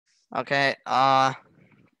Okay, I'm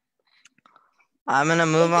gonna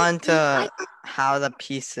move on to how the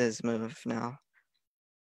pieces move now.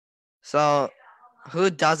 So, who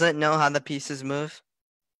doesn't know how the pieces move?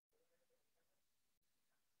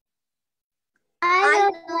 I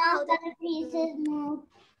don't know how the pieces move.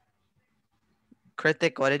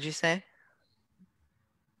 Kritik, what did you say?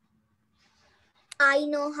 I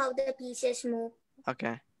know how the pieces move.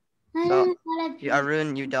 Okay. I So, don't know how the pieces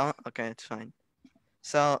Arun, you don't? Okay, it's fine.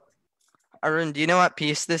 So, Arun, do you know what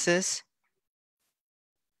piece this is?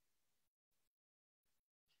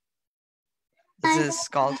 This is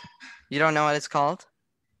called, you don't know what it's called?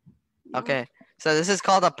 Okay, so this is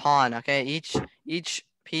called a pawn, okay? Each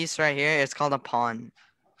piece right here is called a pawn.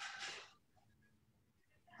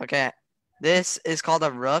 Okay, this is called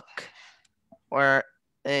a rook, or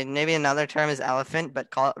maybe another term is elephant, but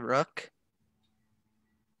call it rook.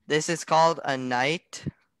 This is called a knight,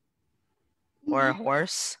 or a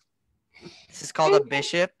horse. This is called a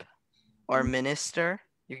bishop, or minister.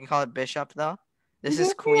 You can call it bishop, though. This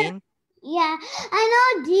is queen. Yeah,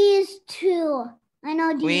 I know these two. I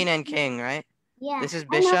know these. Queen and king, right? Yeah. This is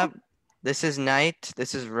bishop. This is knight.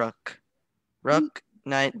 This is rook. Rook,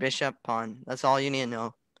 knight, bishop, pawn. That's all you need to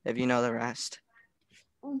know if you know the rest.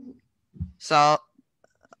 So,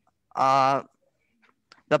 the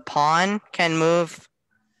pawn can move.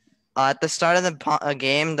 At the start of the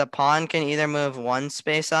game, the pawn can either move one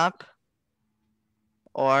space up,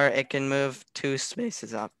 or it can move 2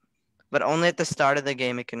 spaces up. But only at the start of the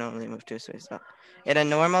game, it can only move 2 spaces up. In a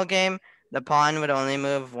normal game, the pawn would only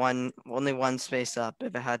move only one space up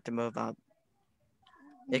if it had to move up.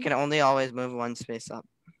 It can only always move 1 space up.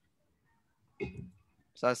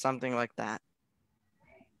 So something like that.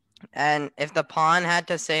 And if the pawn had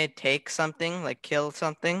to say take something, like kill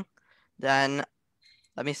something, then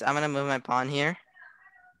I'm gonna move my pawn here.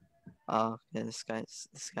 Oh, yeah, this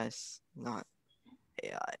guy's not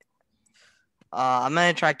AI. I'm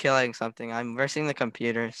gonna try killing something. I'm versing the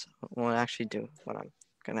computer, so it won't actually do what I'm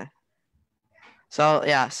gonna. So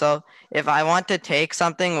yeah, so if I want to take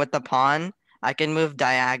something with the pawn, I can move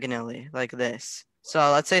diagonally like this.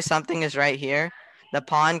 So let's say something is right here. The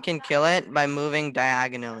pawn can kill it by moving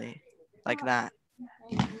diagonally, like that,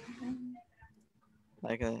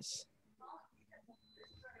 like this.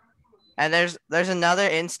 And there's another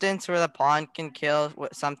instance where the pawn can kill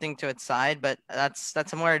something to its side, but that's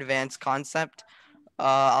a more advanced concept.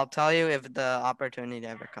 I'll tell you if the opportunity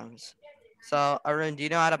ever comes. So Arun, do you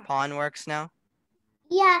know how the pawn works now?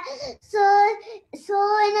 Yeah, so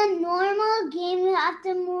in a normal game you have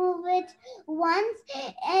to move it once.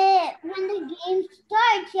 When the game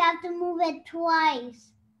starts, you have to move it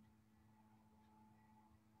twice.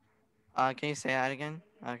 Can you say that again?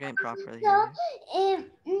 I can't properly hear So you.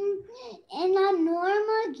 in a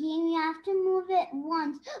normal game you have to move it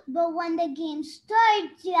once, but when the game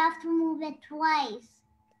starts, you have to move it twice.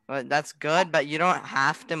 Well, that's good, but you don't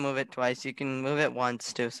have to move it twice. You can move it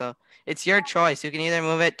once too. So it's your choice. You can either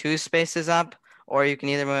move it 2 spaces up, or you can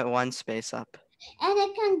either move it 1 space up. And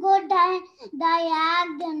it can go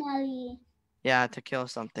diagonally. Yeah, to kill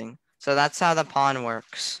something. So that's how the pawn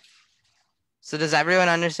works. So does everyone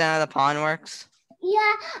understand how the pawn works?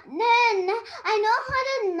 Yeah, then I know how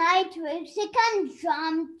the knight works. It can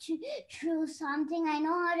jump through something. I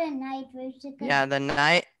know how the knight works. Yeah, the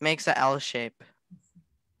knight makes an L shape.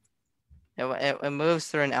 It moves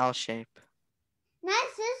through an L shape. My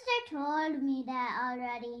sister told me that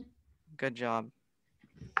already. Good job.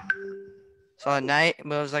 So a knight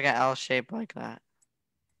moves like an L shape like that.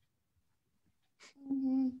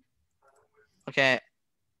 Okay.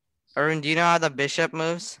 Arun, do you know how the bishop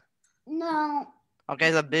moves? No.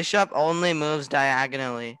 Okay, the bishop only moves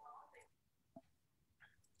diagonally.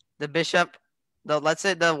 The bishop, let's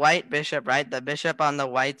say the white bishop, right? The bishop on the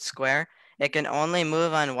white square, it can only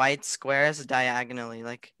move on white squares diagonally.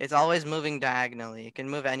 Like, it's always moving diagonally. It can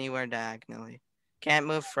move anywhere diagonally. Can't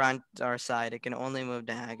move front or side. It can only move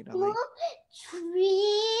diagonally. Move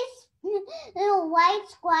trees, white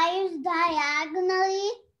squares diagonally.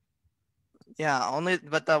 Yeah,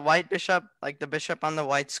 but the white bishop, like the bishop on the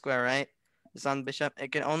white square, right? This on bishop,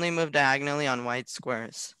 it can only move diagonally on white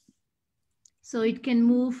squares. So it can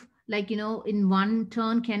move like, in one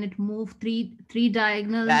turn, can it move three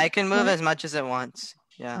diagonal? Yeah, it can move as much as it wants.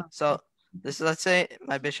 Yeah. Oh. So let's say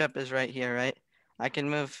my bishop is right here, right? I can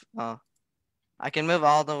move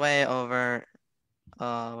all the way over. Wait,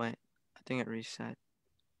 I think it reset.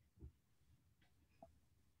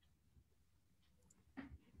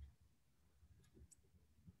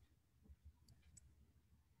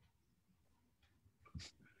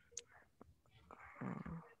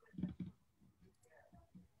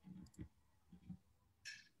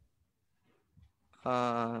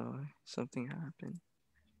 Something happened.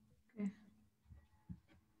 Okay.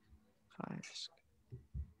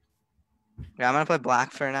 Yeah, I'm gonna play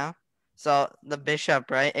black for now. So the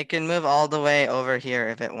bishop, right? It can move all the way over here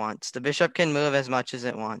if it wants. The bishop can move as much as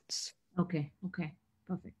it wants. Okay. Okay.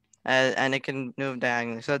 Perfect. And it can move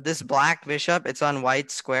diagonally. So this black bishop, it's on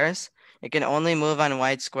white squares. It can only move on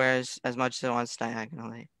white squares as much as it wants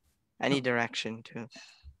diagonally. Any Okay. direction too. Okay.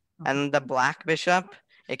 And the black bishop,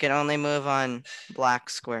 it can only move on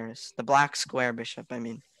black squares. The black square bishop, I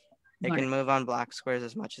mean. It Got can it. move on black squares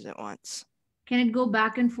as much as it wants. Can it go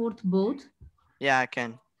back and forth both? Yeah, it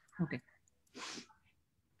can. Okay.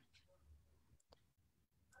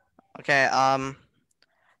 Okay,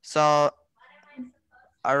 so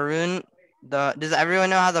Arun, does everyone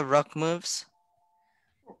know how the rook moves?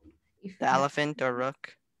 If The elephant or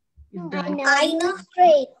rook? if I know. I know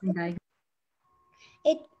straight. diagonal.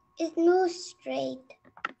 It moves straight.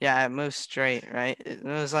 Yeah, it moves straight, right? It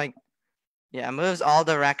moves like, yeah, it moves all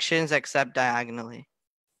directions except diagonally.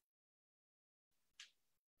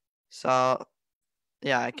 So,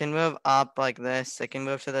 yeah, it can move up like this. It can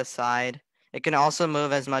move to the side. It can also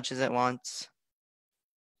move as much as it wants.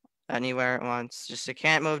 Anywhere it wants. Just it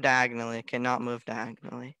can't move diagonally. It cannot move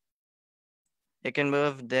diagonally. It can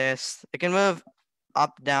move this. It can move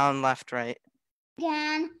up, down, left, right.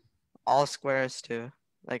 Again. All squares too.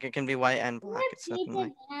 Like it can be white and black. It's Repeat nothing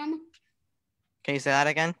like. again. Can you say that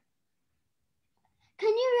again? Can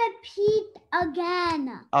you repeat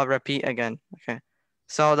again? I'll repeat again. Okay.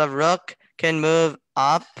 So the rook can move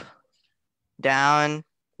up, down,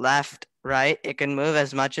 left, right. It can move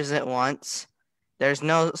as much as it wants. There's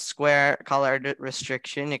no square colored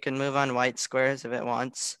restriction. It can move on white squares if it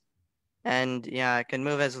wants. And yeah, it can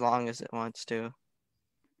move as long as it wants to.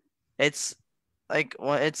 It's like,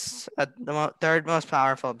 well, it's the third most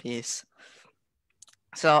powerful piece.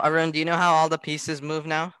 So Arun, do you know how all the pieces move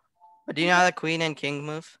now? Or do you know how the queen and king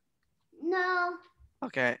move? No.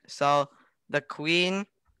 Okay, so the queen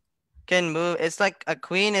can move. It's like a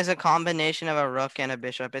queen is a combination of a rook and a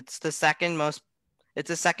bishop. It's the second most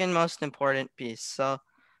important piece. So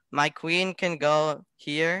my queen can go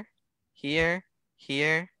here, here,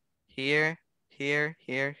 here, here, here,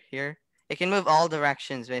 here, here. It can move all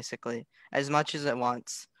directions basically, as much as it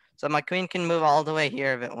wants. So my queen can move all the way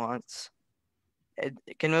here if it wants.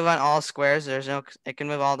 It can move on all squares. It can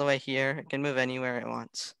move all the way here. It can move anywhere it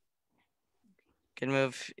wants. It can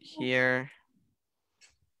move here.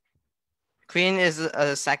 Queen is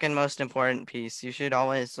a second most important piece. You should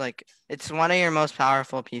always it's one of your most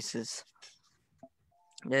powerful pieces.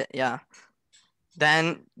 Yeah.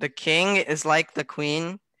 Then the king is like the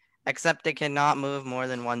queen, except it cannot move more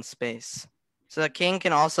than one space. So the king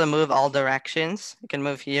can also move all directions. It can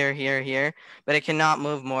move here, here, here, but it cannot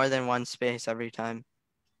move more than one space every time.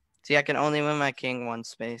 See, I can only move my king one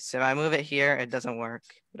space. If I move it here, it doesn't work.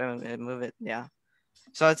 But I move it, yeah.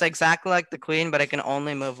 So it's exactly like the queen, but it can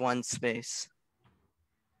only move one space.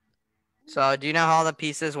 So do you know how all the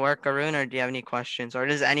pieces work, Arun, or do you have any questions? Or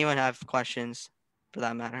does anyone have questions for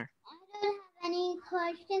that matter? I don't have any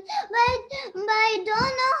questions, but I don't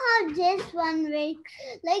know how this one works.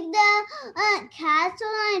 Like the castle,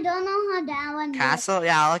 I don't know how that one works. Castle?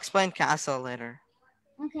 Yeah, I'll explain castle later.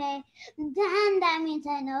 Okay, then that means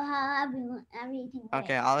I know how everything works.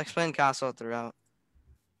 Okay, I'll explain castle throughout.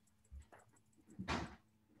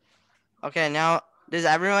 Okay, now, does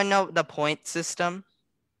everyone know the point system?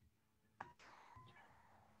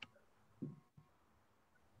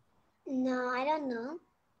 No, I don't know.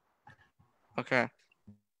 Okay.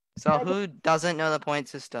 So who doesn't know the point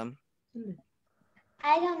system?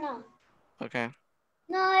 I don't know. Okay.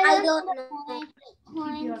 No, I don't know know. the Keep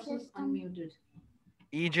point yourself system. unmuted.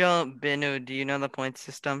 Ejil Binu, do you know the point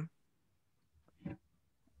system?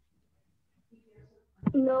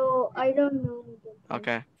 No, I don't know.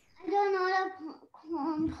 Okay. I don't know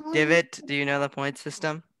the point. Divot, do you know the point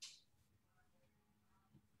system?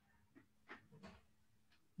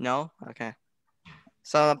 No? Okay.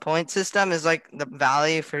 So the point system is like the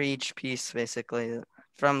value for each piece, basically,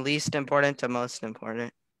 from least important to most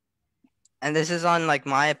important. And this is on like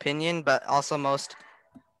my opinion, but also most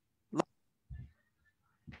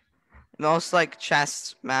like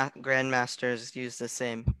chess grandmasters use the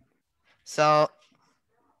same. So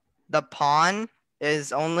the pawn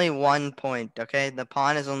is only 1 point, okay? The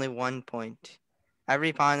pawn is only 1 point.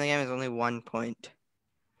 Every pawn in the game is only 1 point.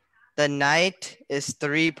 The knight is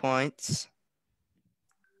 3 points.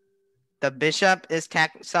 The bishop is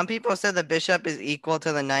some people said the bishop is equal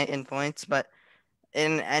to the knight in points, but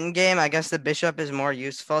in endgame, I guess the bishop is more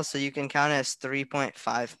useful, so you can count it as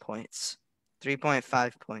 3.5 points.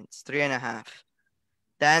 3.5 points, 3.5.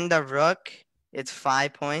 Then the rook it's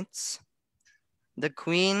 5 points. The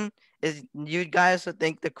queen is, you guys would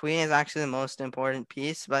think the queen is actually the most important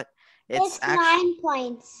piece, but it's It's actually, 9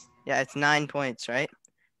 points. yeah, it's 9 points, right?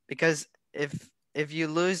 Because if you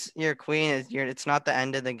lose your queen, it's not the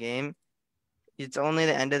end of the game. It's only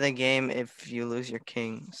the end of the game if you lose your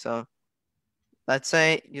king. So let's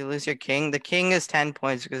say you lose your king. The king is 10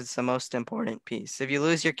 points because it's the most important piece. If you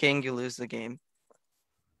lose your king, you lose the game.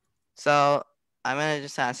 So I'm gonna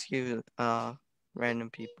just ask you, random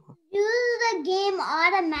people. Use the game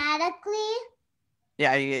automatically.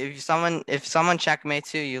 Yeah, if someone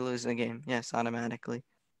checkmates you, you lose the game. Yes, automatically.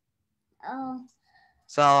 Oh.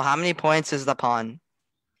 So how many points is the pawn?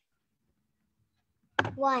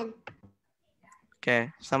 1.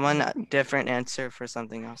 Okay, someone different answer for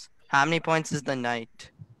something else. How many points is the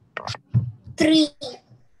knight? 3.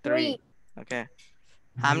 3. Okay.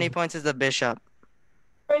 How many points is the bishop?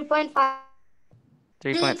 3.5.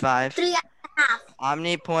 3.5. 3.5. How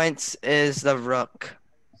many points is the rook?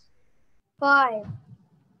 5.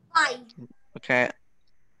 5. Okay.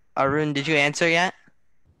 Arun, did you answer yet?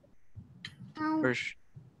 Um,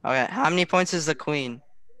 Okay. How many points is the queen?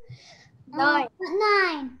 9.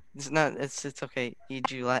 9. It's okay.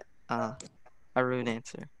 Iju, let Arun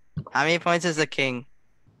answer. How many points is the king?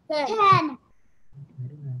 10.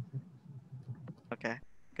 Okay.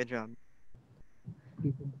 Good job.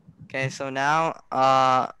 Okay, so now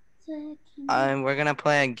we're gonna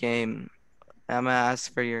play a game. I'm gonna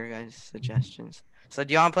ask for your guys' suggestions. So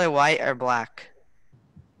do you wanna play white or black?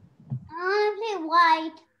 I want to play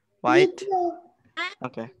white. White?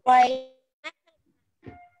 Okay. White.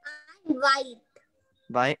 White.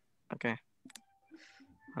 White? Okay.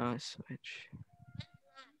 I'll switch.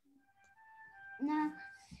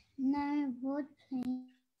 No, both playing.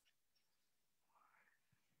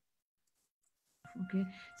 Okay.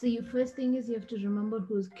 So your first thing is you have to remember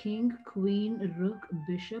who's king, queen, rook,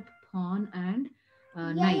 bishop, pawn, and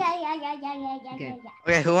knight. Yeah. Okay.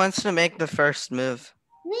 Okay, who wants to make the first move?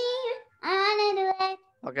 Me, I want to do it.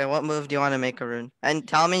 Okay, what move do you want to make, Arun? And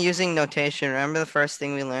tell me using notation. Remember the first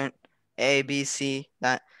thing we learned? A, B, C,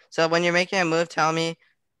 that. So when you're making a move, tell me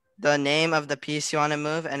the name of the piece you want to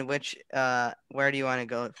move and where do you want to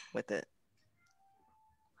go with it?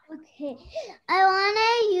 Okay, I want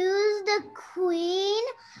to use the queen.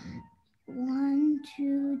 1,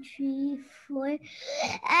 2, 3, 4.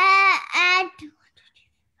 At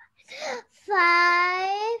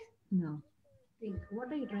 5. No. Think.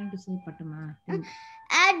 What are you trying to say, Patama? Think.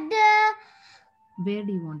 At the. Where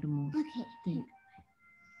do you want to move? Okay. Think.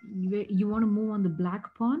 You want to move on the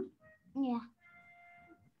black pawn Yeah.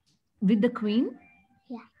 with the queen?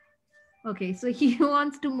 Yeah. Okay, so he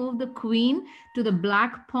wants to move the queen to the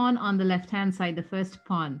black pawn on the left-hand side, the first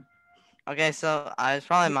pawn. Okay, so it's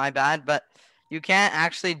probably my bad, but you can't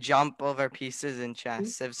actually jump over pieces in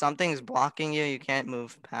chess. If something's blocking you, you can't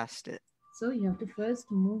move past it. So you have to first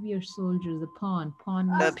move your soldiers, the pawn.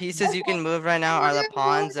 The pieces you can move right now are the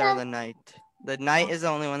pawns or the knight. The knight is the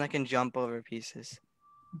only one that can jump over pieces.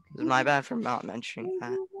 It's my bad for not mentioning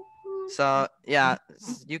that. So yeah,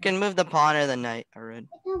 you can move the pawn or the knight, Arun.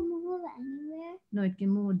 It can move anywhere. No, it can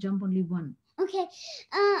move or jump only one. Okay,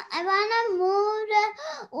 I wanna move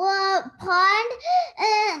the pawn,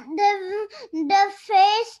 the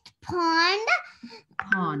first pawn.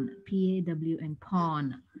 Pawn, P-A-W-N,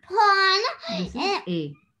 pawn. Pawn. This is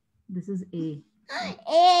A. This is A.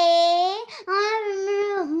 I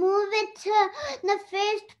wanna move it to the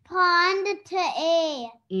first pawn to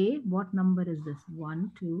A. A, what number is this?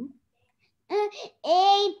 1, 2?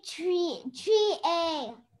 A3.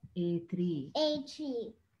 A. A3.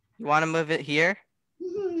 A3. You want to move it here?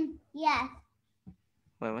 Yes.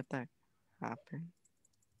 Wait, what the happened?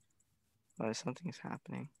 Oh, something's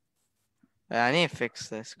happening. I need to fix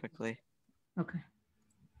this quickly. Okay.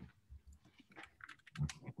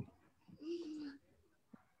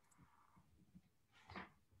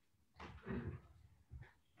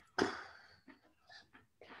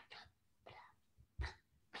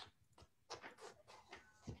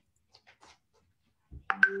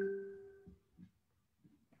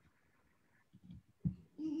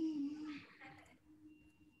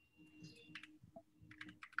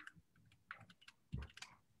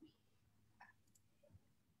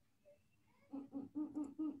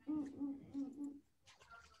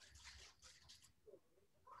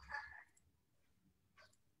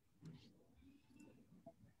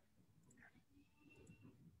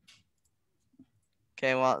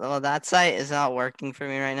 Okay, well, that site is not working for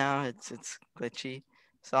me right now. It's glitchy.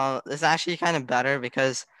 So this is actually kind of better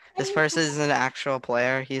because this person is an actual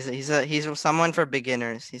player. He's someone for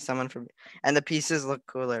beginners. He's someone for, and the pieces look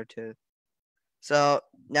cooler too. So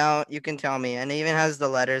now you can tell me, and it even has the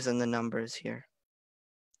letters and the numbers here.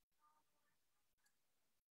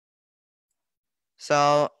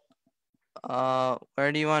 So,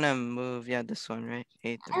 where do you want to move? Yeah, this one, right? I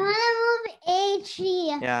A3. want to move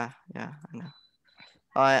A3. Yeah, I know.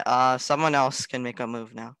 All right, someone else can make a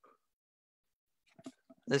move now.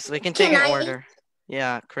 We can take Can an I? order.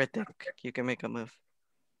 Yeah, Kritik, you can make a move.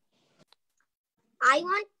 I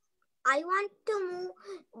want to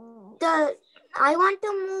move the. I want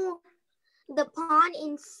to move the pawn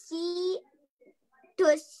in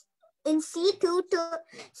to C2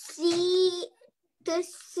 to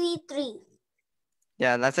C3.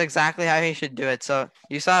 Yeah, that's exactly how you should do it. So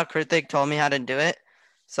you saw Kritik told me how to do it.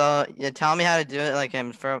 So you tell me how to do it like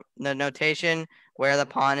him. For the notation, where the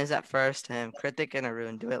pawn is at first, him. Kritik and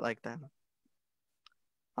Arun, do it like them.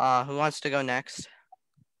 Who wants to go next?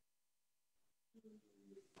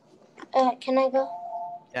 Can I go?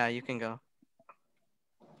 Yeah, you can go.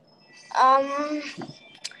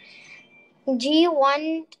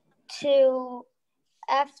 G1 to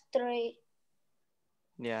F3.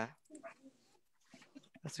 Yeah,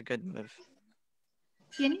 that's a good move.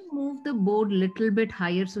 Can you move the board a little bit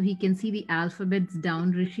higher so he can see the alphabets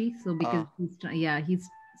down, Rishi? So because he's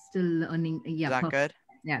still learning. Yeah, Is that perfect. good?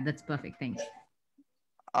 Yeah, that's perfect. Thanks.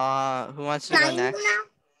 Who wants to go next?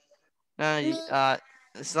 No,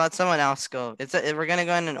 so let someone else go. We're gonna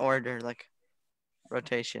go in an order, like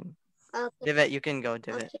rotation. Okay. Divot, you can go,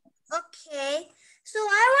 Divot. Okay. So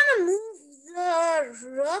I want to move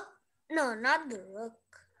the rook. No, not the rook.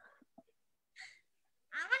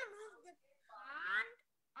 I want to move the pawn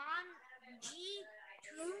on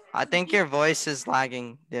G2. I think your voice is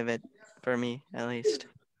lagging, Divot, for me at least.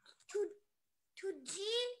 To G.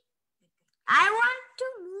 I want to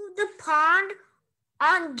move the pawn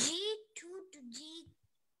on G2 to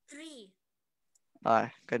G3.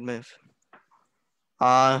 Alright, good move.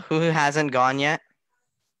 Who hasn't gone yet?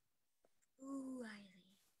 Ooh,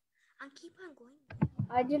 I keep on going.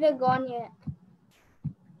 I didn't gone yet.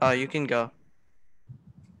 Oh, you can go.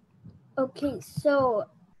 Okay, so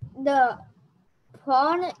the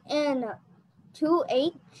pawn in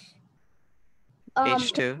 2H.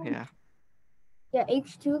 H2, yeah. Yeah,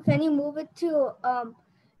 H2. Can you move it to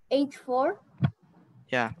H4?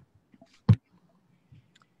 Yeah.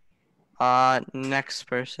 Next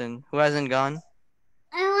person. Who hasn't gone?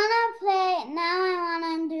 I want to play. Now I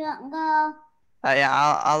want to go.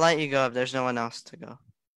 Yeah, I'll let you go if there's no one else to go.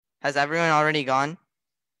 Has everyone already gone?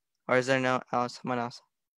 Or is there someone else?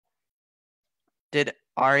 Did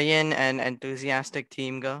Aryan and EnthuZiastic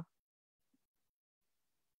team go?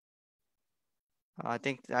 I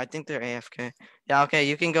think they're AFK. Yeah, okay,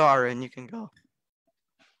 you can go, Aryan. You can go.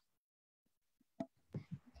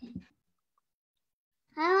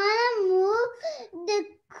 I want to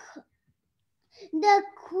move the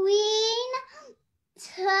queen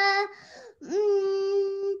to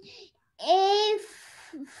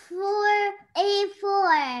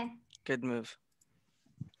A4. Good move.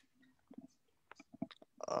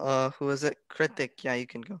 Who is it? Kritik. Yeah, you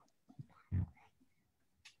can go.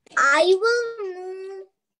 I will move.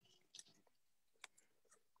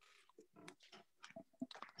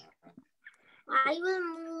 I will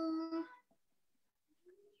move.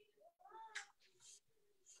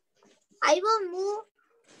 I will move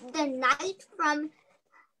the knight from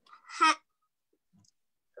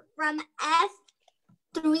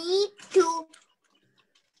F3 to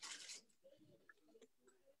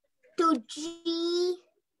G5.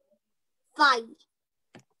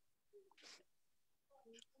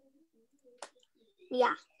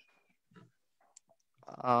 Yeah.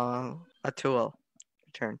 Atul.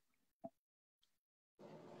 Your turn.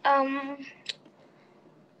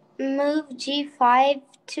 Move G5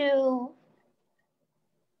 to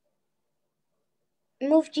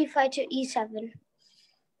E7.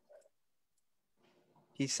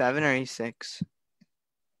 E7 or E6?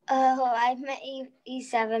 Oh, I meant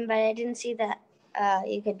E7, but I didn't see that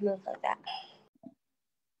you could move like that.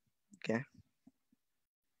 Okay.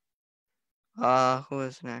 Who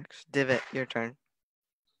is next? Divot, your turn.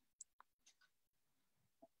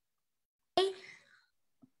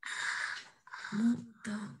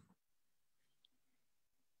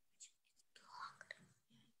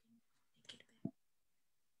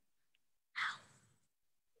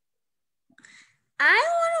 I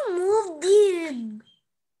want to move the.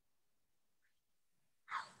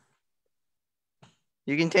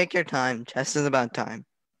 You can take your time. Chess is about time.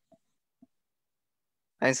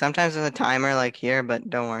 And sometimes there's a timer like here, but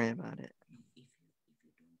don't worry about it.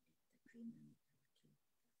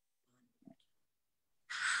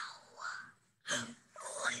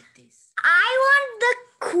 I want the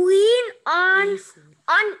queen on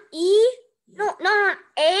E. No,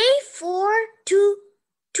 A4 to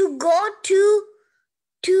go to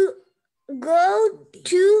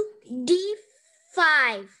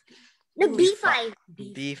D5. No, B5.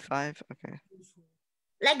 B5. Okay.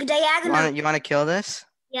 Like diagonal. You want to kill this?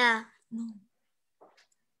 Yeah.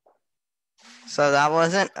 So that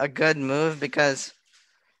wasn't a good move because,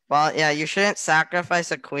 well, yeah, you shouldn't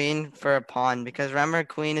sacrifice a queen for a pawn because remember,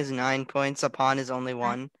 queen is 9 points, a pawn is only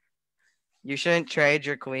 1. You shouldn't trade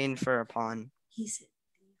your queen for a pawn.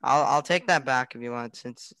 I'll take that back if you want,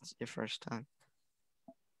 since it's your first time.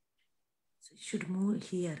 So you should move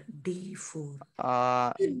here, D4.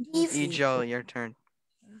 Joe, your turn.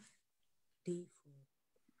 D4.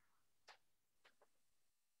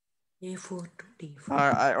 A4 to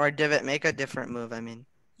D4. Or Divot, make a different move, I mean.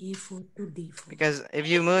 E4 to D4. Because if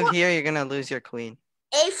you move here, you're gonna lose your queen.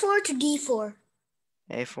 A4 to D4.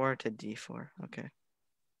 A4 to D4, okay.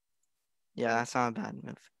 Yeah, that's not a bad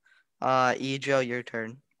move. Joe, your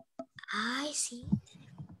turn. I see.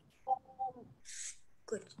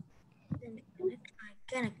 Good.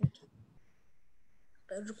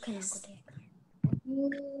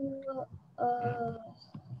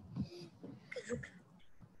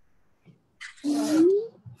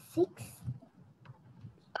 E6.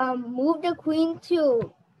 Move the queen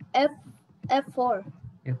to F4.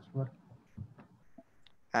 F4.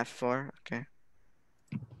 F4, okay.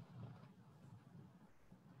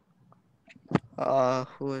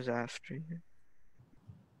 Who is after you?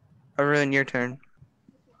 Arun, your turn.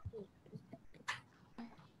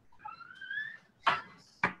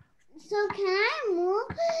 So can I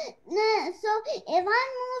move? So if I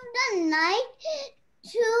move the knight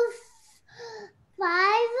to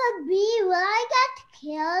 5B, will I get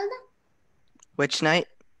killed? Which knight?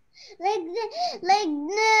 Like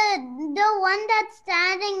the one that's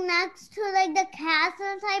standing next to like the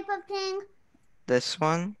castle type of thing. This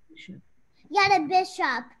one? Yeah, the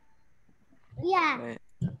bishop. Yeah. Wait.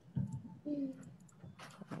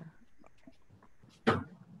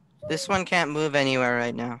 This one can't move anywhere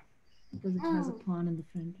right now. Because it has a pawn in the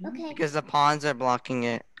front. Right? Okay. Because the pawns are blocking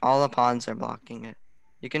it. All the pawns are blocking it.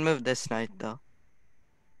 You can move this knight though.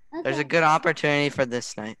 Okay. There's a good opportunity for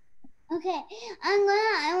this knight. Okay.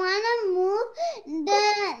 I wanna move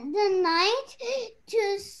the knight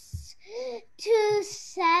to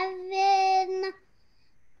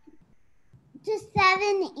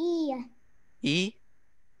 7E. E?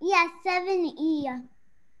 Yeah, 7E.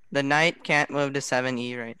 The knight can't move to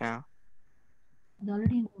 7E right now.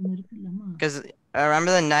 Because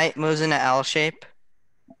remember the knight moves in an L shape?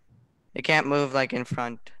 It can't move like in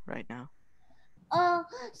front right now. Oh,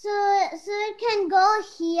 so it can go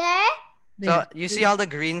here? So you see all the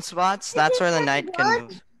green spots? That's where the knight can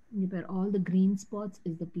move. Where all the green spots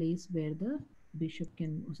is the place where the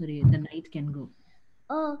the knight can go.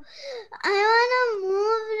 Oh, I want to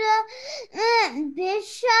move the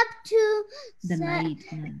bishop to The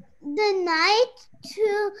knight.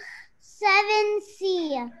 To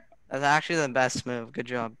 7C. That's actually the best move. Good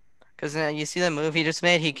job. Because you see the move he just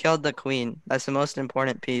made? He killed the queen. That's the most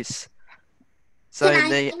important piece. So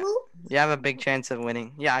you have a big chance of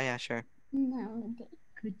winning. Yeah, sure. No.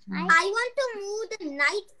 I want to move the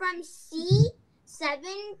knight from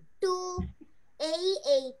C7 to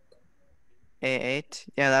A8. A8?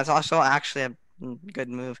 Yeah, that's also actually a good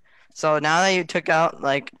move. So now that you took out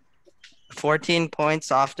like 14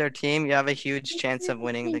 points off their team, you have a huge chance of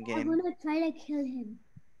winning the game. I'm gonna try to kill him.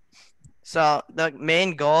 So the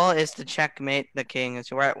main goal is to checkmate the king.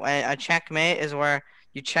 It's where a checkmate is where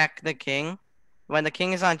you check the king. When the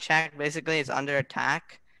king is on check, basically it's under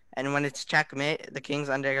attack. And when it's checkmate, the king's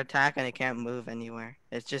under attack and it can't move anywhere.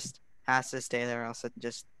 It just has to stay there, or else it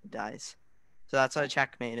just dies. So that's what a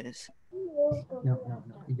checkmate is. No.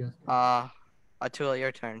 You just... Atul,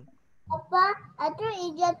 your turn. Papa, after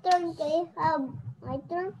your turn, can you have my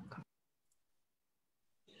turn?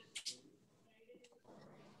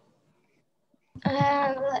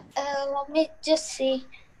 Let me just see.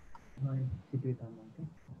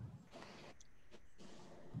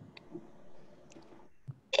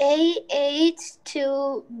 A8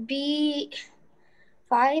 to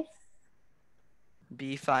B5.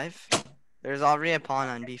 B5. There's already a pawn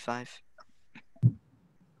on B5.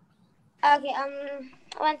 Okay,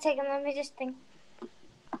 1 second, let me just think.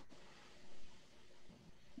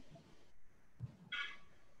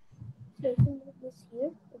 So if I move this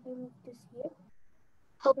here, if I move this here.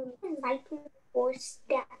 Knight 4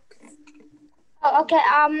 steps. Oh, okay,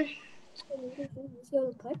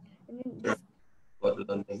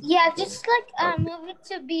 yeah, just like move it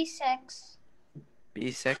to B6.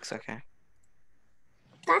 B6, okay.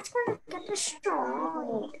 That's gonna get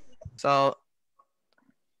destroyed. So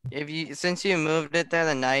since you moved it there,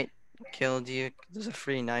 the knight killed you. There's a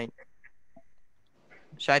free knight.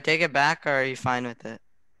 Should I take it back, or are you fine with it?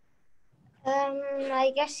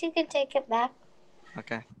 I guess you can take it back.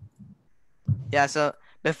 Okay. Yeah, so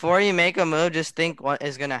before you make a move, just think what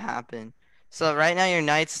is gonna happen. So right now your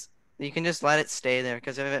knight's, you can just let it stay there,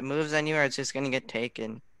 because if it moves anywhere, it's just gonna get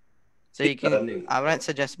taken. So I wouldn't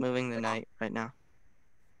suggest moving the knight right now.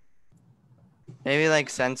 Maybe like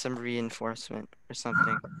send some reinforcement or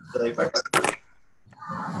something.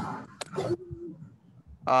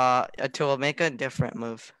 A tool, make a different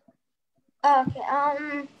move.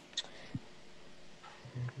 Okay.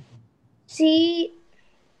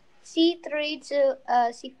 C3 to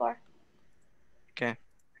C4. Okay.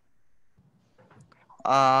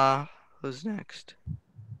 Who's next?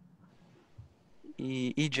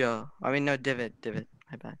 Ejo. I mean, no, divot.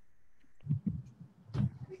 My bad.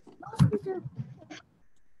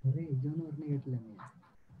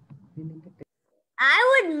 I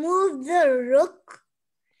would move the rook.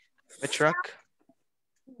 Which rook?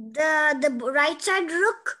 The right side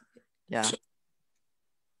rook. Yeah.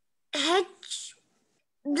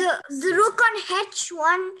 The rook on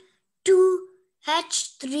H1 to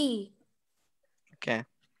H3. Okay.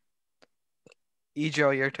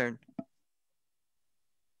 Ejo, your turn.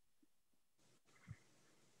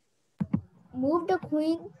 Move the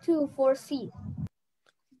queen to 4C.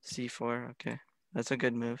 C4. Okay, that's a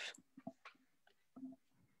good move.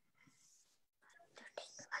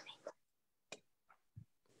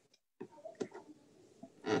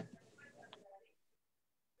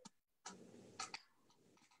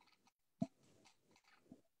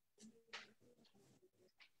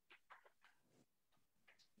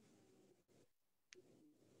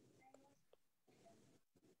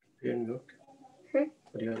 You're on mute.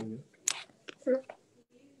 Are you on mute?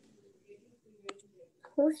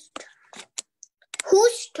 Whose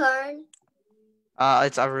turn?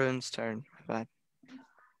 It's Arun's turn. My bad.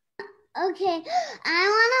 Okay, I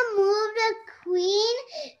want to move the queen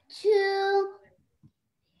to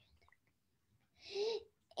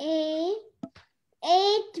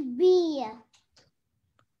A8B.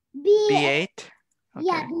 B8. Okay.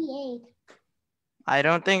 Yeah, B8. I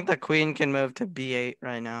don't think the queen can move to B8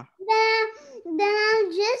 right now. Then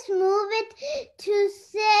I'll just move it to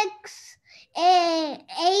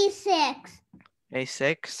A6.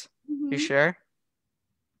 A6. Mhm. You sure?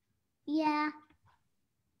 Yeah.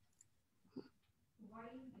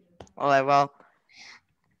 Alright, well,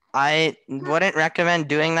 I wouldn't recommend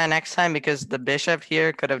doing that next time because the bishop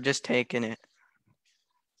here could have just taken it.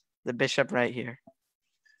 The bishop right here.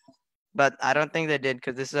 But I don't think they did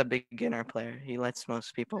because this is a beginner player. He lets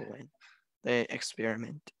most people win. They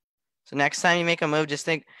experiment. So next time you make a move, just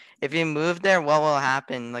think, if you move there, what will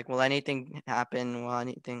happen? Like, will anything happen? Will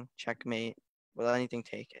anything checkmate? Will anything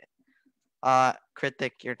take it?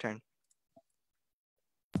 Kritik, your turn.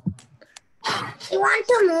 You want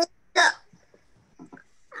to move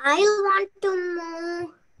I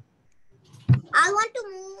want to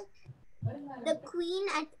move the queen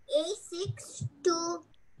at A6 to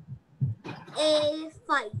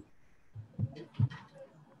A5.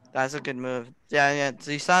 That's a good move. Yeah.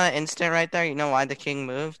 So you saw that instant right there? You know why the king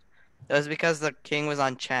moved? It was because the king was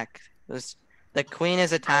on check. The queen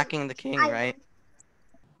is attacking the king, right?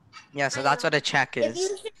 Yeah, so that's what a check If you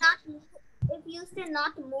is. should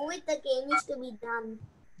not move it, the game is to be done.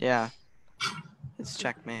 Yeah. It's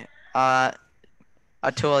checkmate.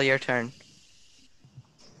 Atul, your turn.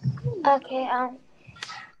 Okay.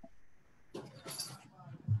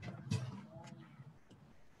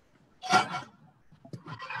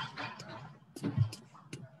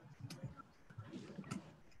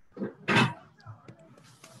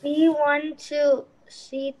 B1 to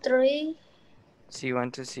C3.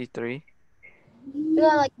 C1 to C3. No,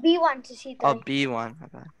 like B1 to C3. Oh, B1. My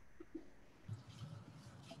bad.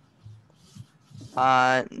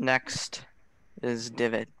 Next is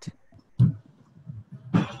divot.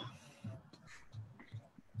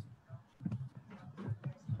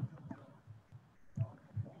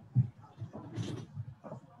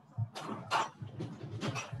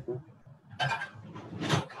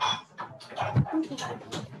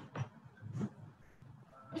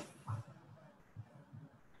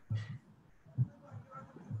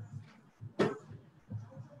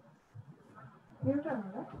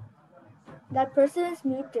 That person is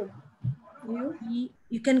muted.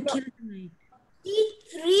 You can kill the knight.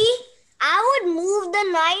 C3. I would move the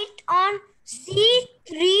knight on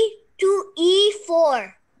C3 to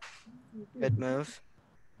E4. Good move.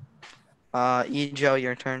 Ejo,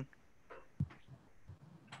 your turn.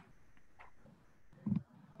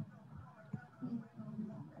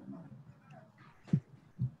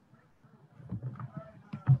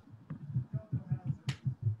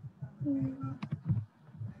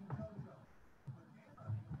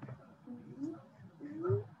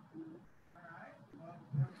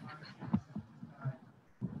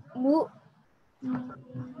 Move,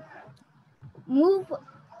 move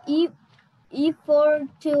e4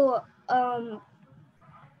 to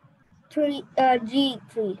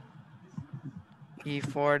g3.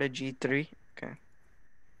 E4 to G3. Okay.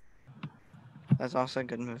 That's also a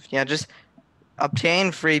good move. Yeah, just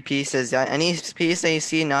obtain free pieces. Yeah, any piece that you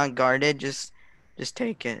see not guarded, just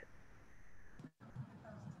take it.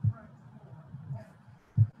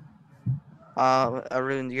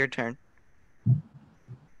 Arun, your turn.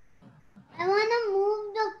 I want to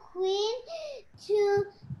move the queen to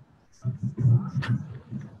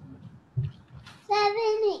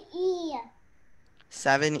 7e.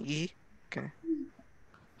 7E. Okay.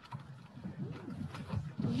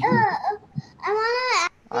 I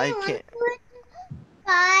I want can't. to put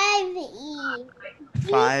 5e.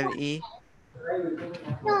 5E.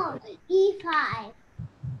 No, e5.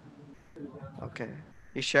 Okay.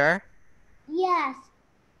 You sure? Yes.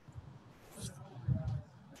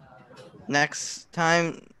 Next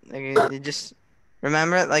time, like, you just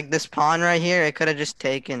remember, like this pawn right here, it could have just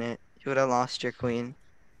taken it. You would have lost your queen.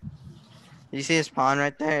 You see this pawn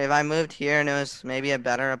right there? If I moved here and it was maybe a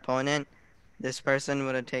better opponent, this person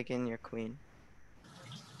would have taken your queen.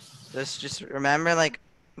 Just remember, like,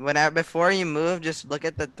 whenever before you move, just look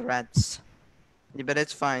at the threats. Yeah, but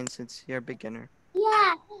it's fine since you're a beginner.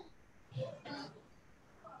 Yeah.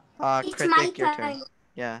 It's my Kritik, your turn. turn.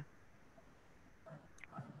 Yeah.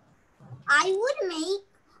 I would make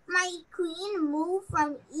my queen move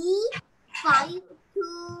from E5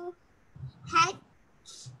 to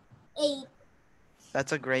H8.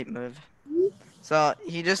 That's a great move. So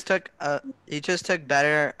he just took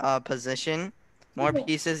better position, more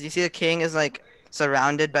pieces. You see the king is like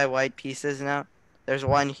surrounded by white pieces now. There's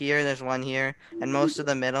one here, there's one here, and most of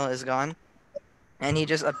the middle is gone. And he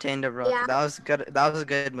just obtained a rook. Yeah. That was good. That was a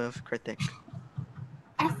good move, Kritik.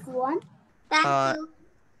 F1. Thank Uh, you.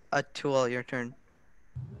 Atul, your turn.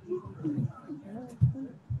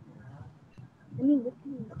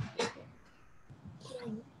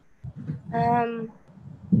 Um.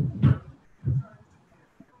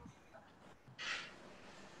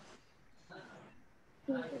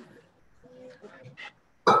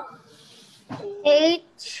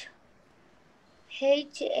 H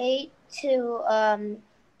H8 to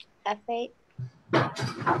F8.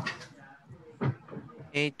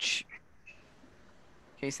 H.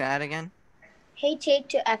 Can you say that again? H8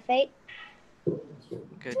 to F8.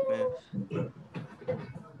 Good move.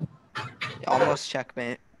 Almost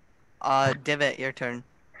checkmate. Divot, your turn.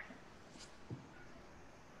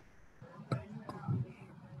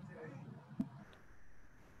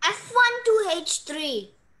 F1 to H3.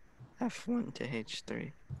 F1 to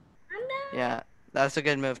H3. Yeah, that's a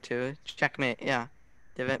good move too. Checkmate. Yeah,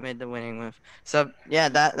 Divot made the winning move. So yeah,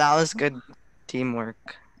 that was good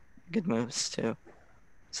teamwork. Good moves too.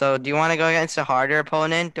 So do you want to go against a harder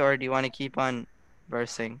opponent, or do you want to keep on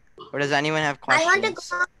versing? Or does anyone have I want to questions?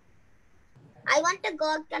 go. I want to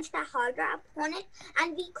go against a harder opponent,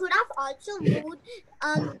 and we could have also moved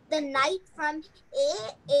the knight from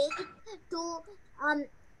A8 to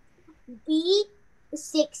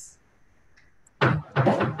B6.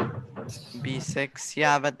 B6.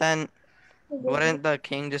 Yeah, but then wouldn't the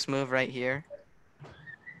king just move right here?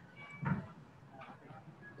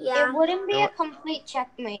 Yeah. It wouldn't be It a w- complete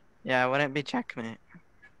checkmate. yeah, it wouldn't be checkmate.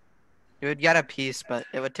 You would get a piece, but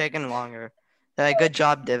it would take him longer. Good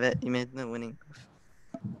job, Divot. You made the winning move.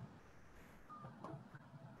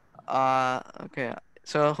 Okay.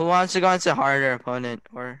 So who wants to go against a harder opponent,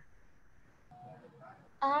 or?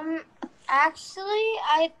 Actually,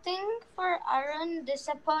 I think for Arun, this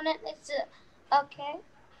opponent is okay,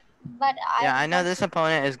 but Yeah, I I would know like this to.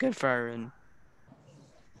 opponent is good for Arun.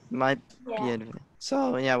 Might be Yeah. advantage.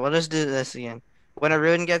 So yeah, we'll just do this again. When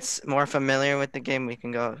Arun gets more familiar with the game, we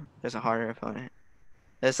can go. There's a harder opponent.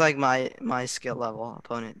 It's like my skill level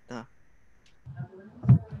opponent though.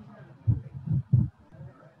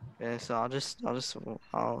 Okay, so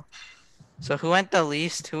I'll. So who went the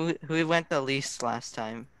least? Who went the least last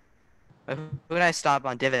time? Who did I stop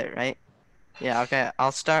on? Divot, right? Yeah. Okay.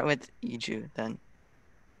 I'll start with Iju then.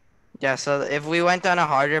 Yeah. So if we went on a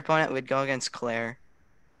harder opponent, we'd go against Claire.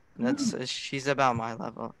 She's about my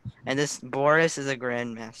level, and this Boris is a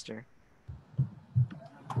grandmaster.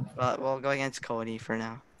 But we'll go against Cody for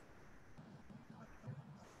now.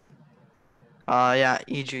 Yeah,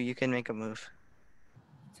 Iju, you can make a move.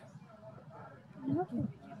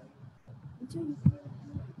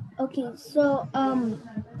 Okay, so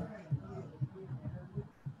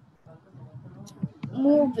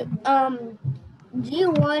move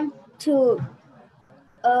G1 to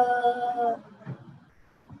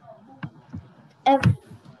F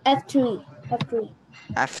F3.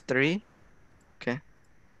 F3. Okay.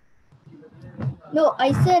 No,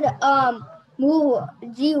 I said move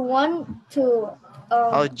G1 to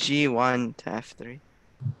Oh, G1 to F3.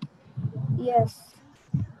 yes.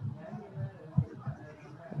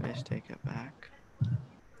 Let me just take it back.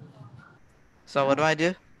 So what do I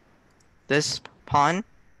do? This pawn?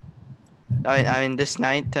 I mean this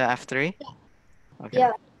knight to F3? Okay.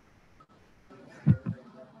 Yeah.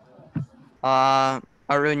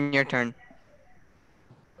 Arun, your turn.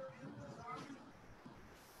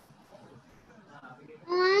 I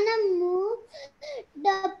wanna move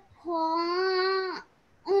the pawn,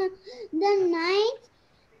 the knight.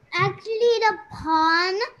 Actually, the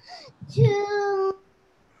pawn to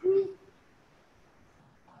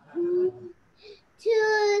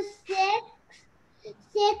to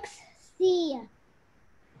six C.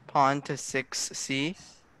 Pawn to 6C. Six.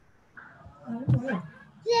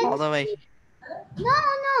 All the way. No.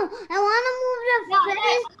 I wanna move the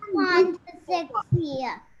first pawn to six C.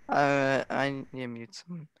 I need to mute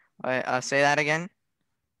someone. Alright, say that again.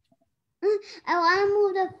 I want to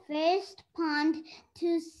move the first pawn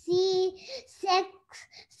to C6.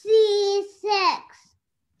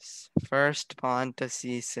 First pawn to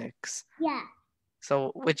C6. Yeah.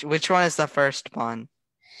 So which one is the first pawn?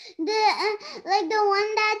 Like the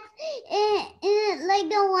one that's like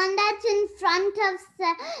the one that's in front of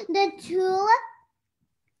the two.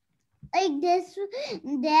 Like this.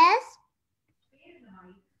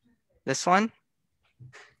 This one?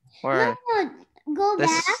 Or No, go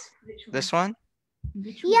this back. this one?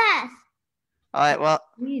 Which one? Yes. Alright, well,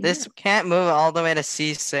 Wait, this can't move all the way to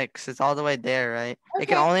C6. It's all the way there, right? It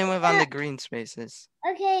can Okay, only move on the green spaces.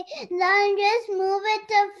 Okay, then just move it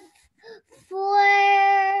to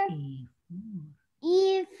E4.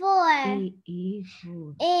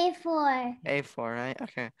 A4. A4, right?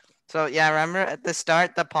 Okay. So yeah, remember at the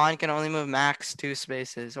start the pawn can only move max 2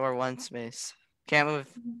 spaces or 1 space. Can't move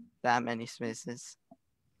that many spaces.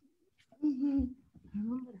 Who's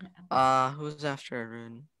after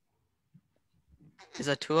Arun? Is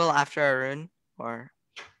Atul after Arun? Or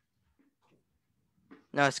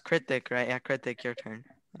no, it's Kritik, right? Yeah, Kritik, your turn.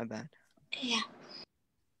 My bad. Yeah.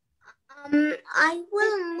 I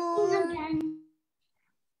will move.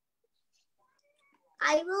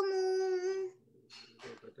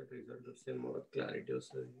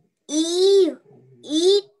 E2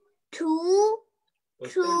 to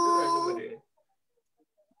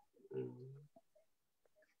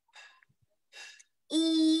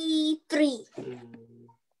E3.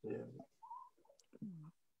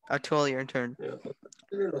 Atul, your turn.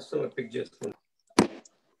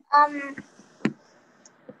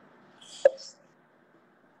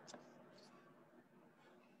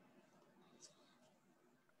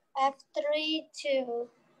 F3 to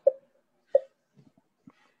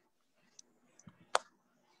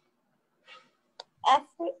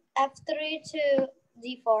F3 to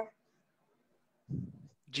D4.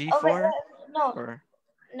 G4? Oh, wait, no. Or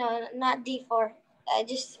No, not D4. I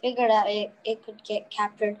just figured out it could get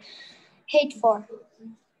captured. H4.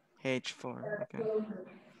 H4. Okay.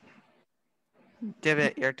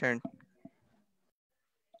 Divot, your turn.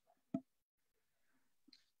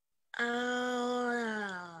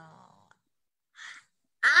 I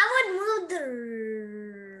would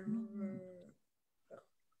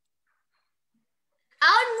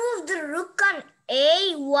move the rook on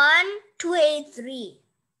A1 to A3.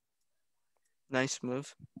 Nice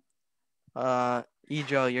move.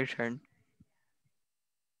 Ejo, your turn.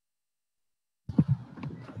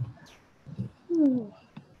 Move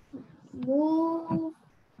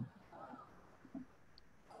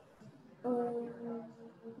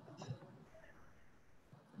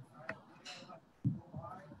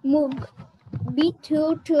move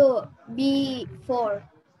B2 to B4.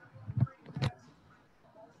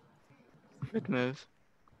 Good move.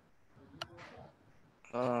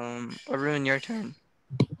 Arun, your turn.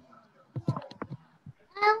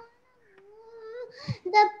 I want to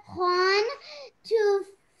move the pawn to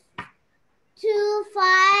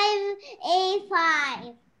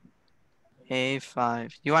 5A5.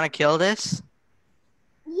 A5. You want to kill this?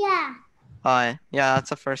 Yeah. Oh, yeah, that's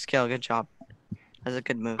the first kill. Good job. That's a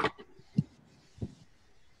good move.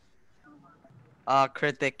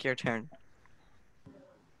 Kritik, your turn.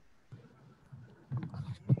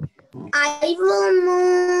 I will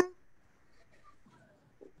move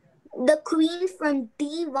the queen from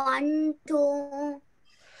D1 to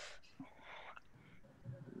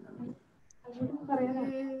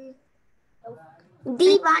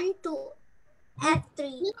D1 to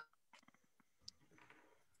F3.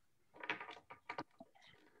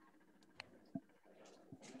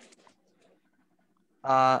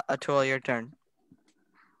 Atul, your turn.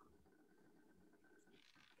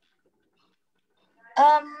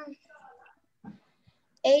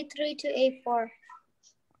 A3 to A4.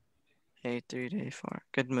 A3 to A4.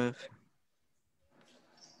 Good move.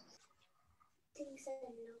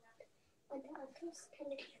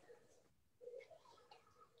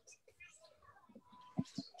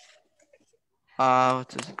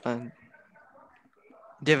 What's this?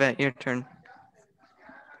 Divot, your turn.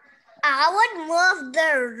 I would move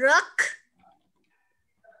the rook.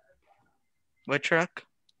 Which rook?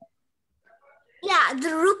 Yeah,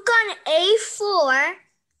 the rook on A4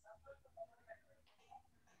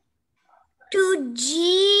 to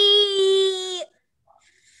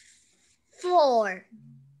G4.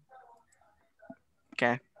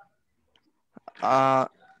 Okay.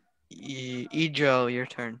 Ejo, your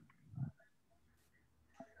turn.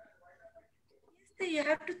 You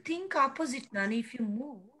have to think opposite, Nani. If you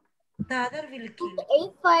move, the other will kill.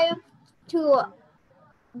 A5 to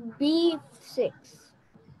B6.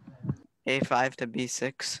 A5 to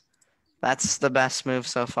B6. That's the best move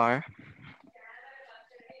so far.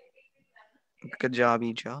 Good job,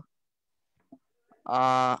 Ejo.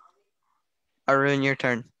 Arun, your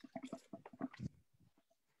turn.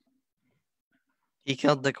 He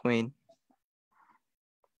killed the queen.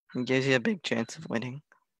 He gives you a big chance of winning.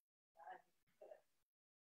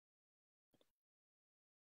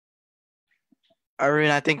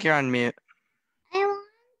 Arun, I think you're on mute. I want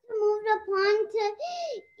to move the pawn to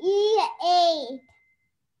E8.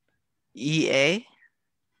 EA?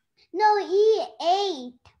 No,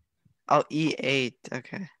 E8. Oh, E8.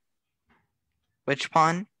 Okay. Which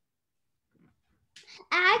pawn?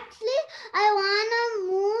 Actually, I want to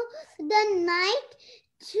move the knight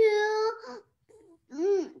to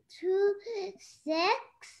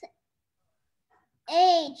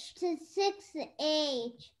 6H to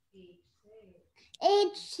 6H.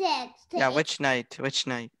 H6. Yeah, which knight? Which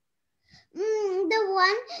knight? The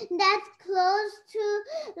one that's close to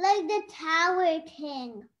like the tower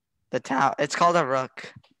thing. The tower. It's called a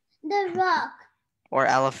rook The rock. or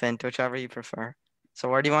elephant, whichever you prefer. So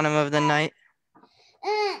where do you want to move the knight?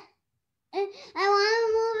 I want to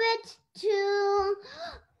move it to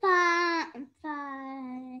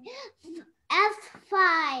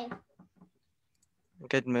F5.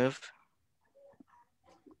 Good move.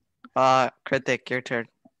 Kritik, your turn.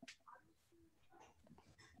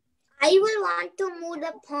 I will want to move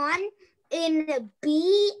the pawn in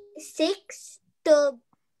B6 to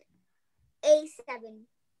A7.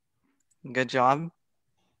 Good job.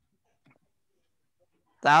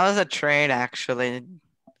 That was a trade, actually.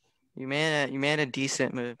 You made a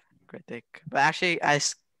decent move, Kritik. But actually,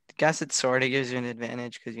 guess it sort of gives you an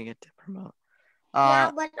advantage because you get to promote.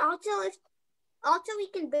 Yeah, but also we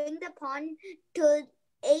can bring the pawn to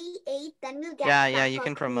A8, then we'll get Yeah, you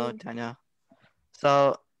can promote. I know.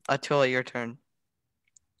 So Atul, your turn.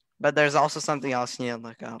 But there's also something else you need to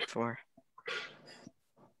look out for.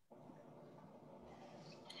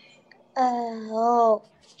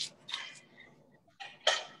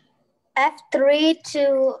 F3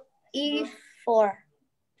 to E4.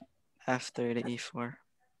 F3 to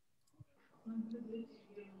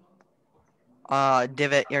E4.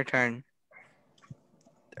 Divot, your turn.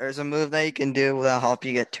 There's a move that you can do that'll help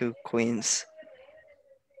you get 2 queens.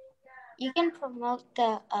 You can promote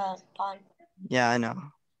the pawn. Yeah, I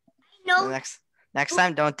know. No. Next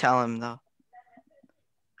time, don't tell him though.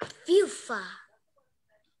 FIFA.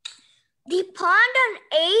 The pawn on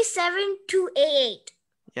A7 to A8.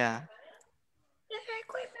 Yeah.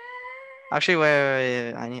 Actually,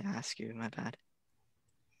 wait. I need to ask you. My bad.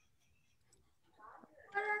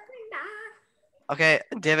 Okay,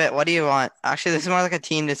 Divot, what do you want? Actually, this is more like a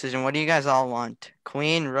team decision. What do you guys all want?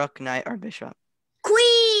 Queen, rook, knight, or bishop?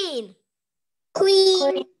 Queen.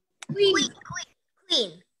 Queen. Queen.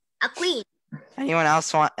 Queen. A queen. Anyone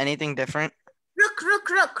else want anything different? Rook.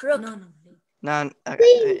 No. Okay.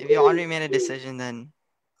 If you already made a decision, then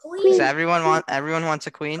Queen. so everyone wants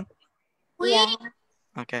a queen. Yeah.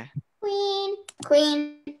 Okay. Queen.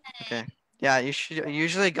 Okay. Yeah, you should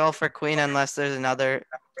usually go for queen unless there's another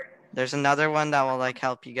one that will like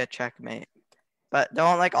help you get checkmate. But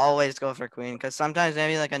don't like always go for queen because sometimes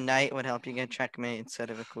maybe like a knight would help you get checkmate instead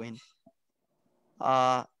of a queen.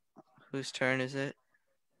 Whose turn is it?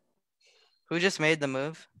 Who just made the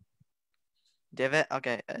move? Divot?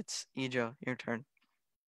 Okay, it's Ejo. Your turn.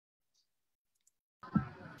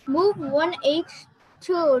 Move 1H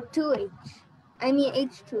to 2H. I mean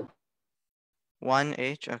H2.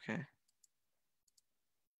 1H? Okay.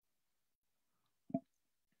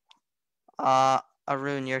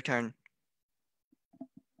 Arun, your turn. I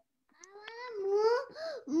wanna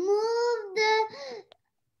move the.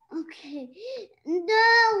 Okay, the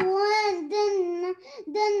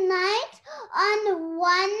knight on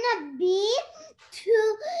 1B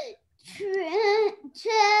to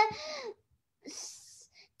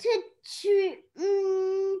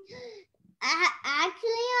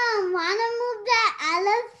actually I wanna move the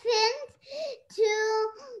elephant to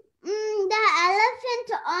the elephant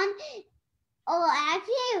on. Oh,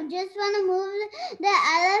 actually, I just want to move the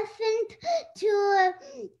elephant to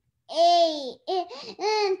H8.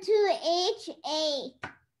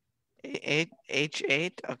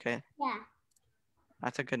 H8. Okay, Yeah.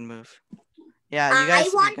 that's a good move. Yeah, you I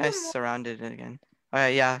guys want to move. surrounded it again. All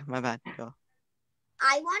right, yeah, my bad. Go.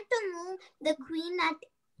 I want to move the queen at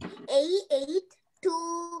A8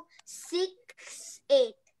 to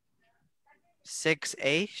 6-8.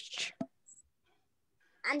 6H.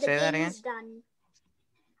 And the Say that game again. is done.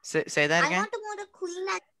 Say that I again. want to move the queen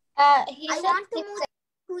at. He I said want to six. move the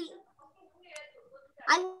queen.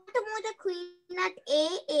 I want to move the queen at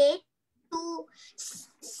A8 to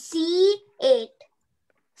C8.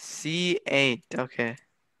 C8. Okay.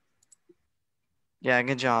 Yeah,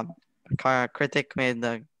 good job. Critic made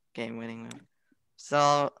the game-winning move.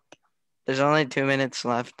 So there's only 2 minutes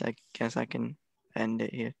left. I guess I can end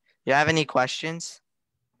it here. You have any questions?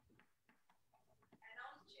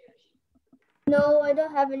 No, I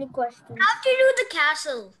don't have any questions. How to do the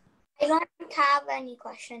castle? I don't have any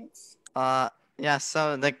questions. Yeah.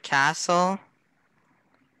 So the castle.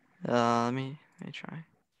 Let me try.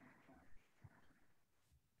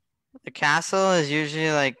 The castle is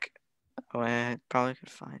usually like. Oh, I probably could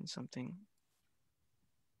find something.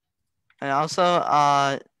 And also,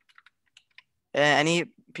 any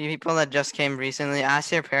people that just came recently,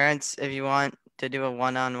 ask your parents if you want to do a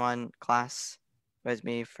one-on-one class with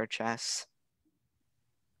me for chess.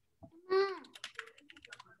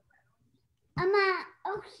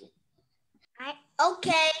 Okay.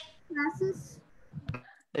 Okay. Classes.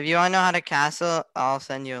 If you want to know how to castle, I'll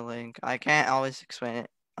send you a link. I can't always explain it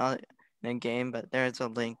in game, but there's a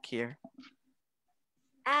link here.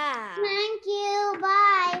 Thank you.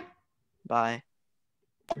 Bye. Bye.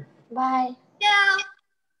 Bye. Yeah.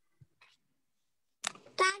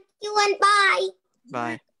 Thank you and bye.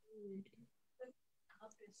 Bye.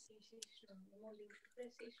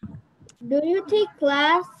 Do you take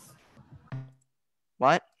class?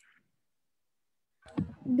 What?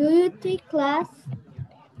 Do you take class?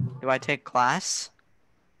 Do I take class?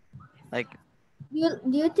 Like Do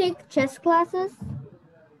you take chess classes?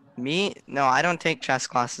 me? No, I don't take chess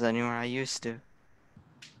classes anymore. I used to.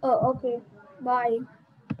 Oh, okay. Bye.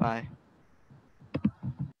 Bye.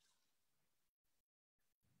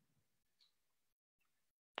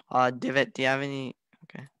 Divot, do you have any